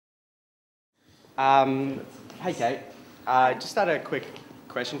Hey Kate, just had a quick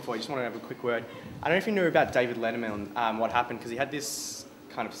question for you. Just want to have a quick word. I don't know if you knew about David Letterman, what happened, because he had this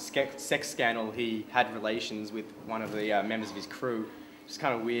kind of sex scandal. He had relations with one of the members of his crew, which is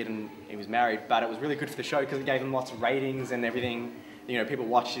kind of weird, and he was married, but it was really good for the show because it gave him lots of ratings and everything. You know, people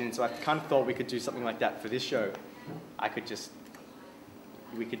watched it, and so I kind of thought we could do something like that for this show.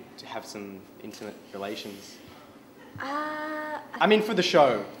 We could have some intimate relations. I mean, for the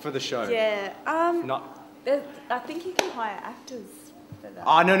show. Yeah. Not. I think you can hire actors for that.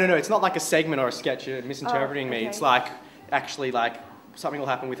 Oh, no. It's not like a segment or a sketch. You're misinterpreting me. Okay. It's like, actually, like, something will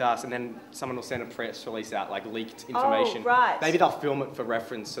happen with us and then someone will send a press release out, like leaked information. Oh, right. Maybe they'll film it for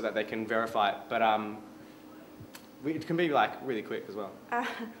reference so that they can verify it. But it can be, like, really quick as well. I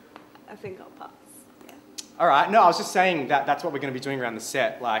think I'll pass. Yeah. All right. No, I was just saying that that's what we're going to be doing around the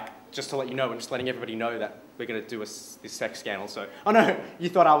set. Like, just to let you know, I'm just letting everybody know that we're going to do this sex scandal. So, oh no, you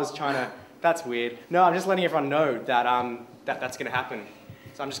thought I was trying to, that's weird. No, I'm just letting everyone know that that's going to happen.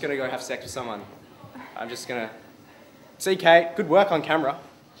 So I'm just going to go have sex with someone. I'm just going to, see Kate, good work on camera.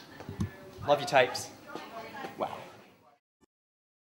 Love your tapes. Wow.